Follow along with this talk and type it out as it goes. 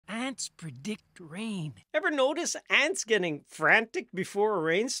ants predict rain. Ever notice ants getting frantic before a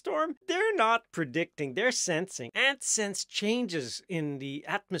rainstorm? They're not predicting, they're sensing. Ants sense changes in the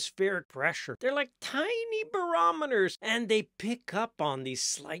atmospheric pressure. They're like tiny barometers, and they pick up on these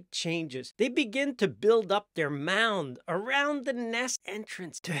slight changes. They begin to build up their mound around the nest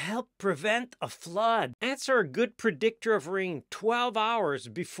entrance to help prevent a flood. Ants are a good predictor of rain 12 hours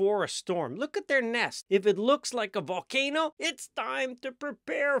before a storm. Look at their nest. If it looks like a volcano, it's time to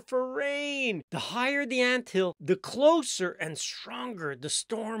prepare for rain. The higher the anthill, the closer and stronger the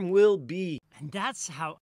storm will be. And that's how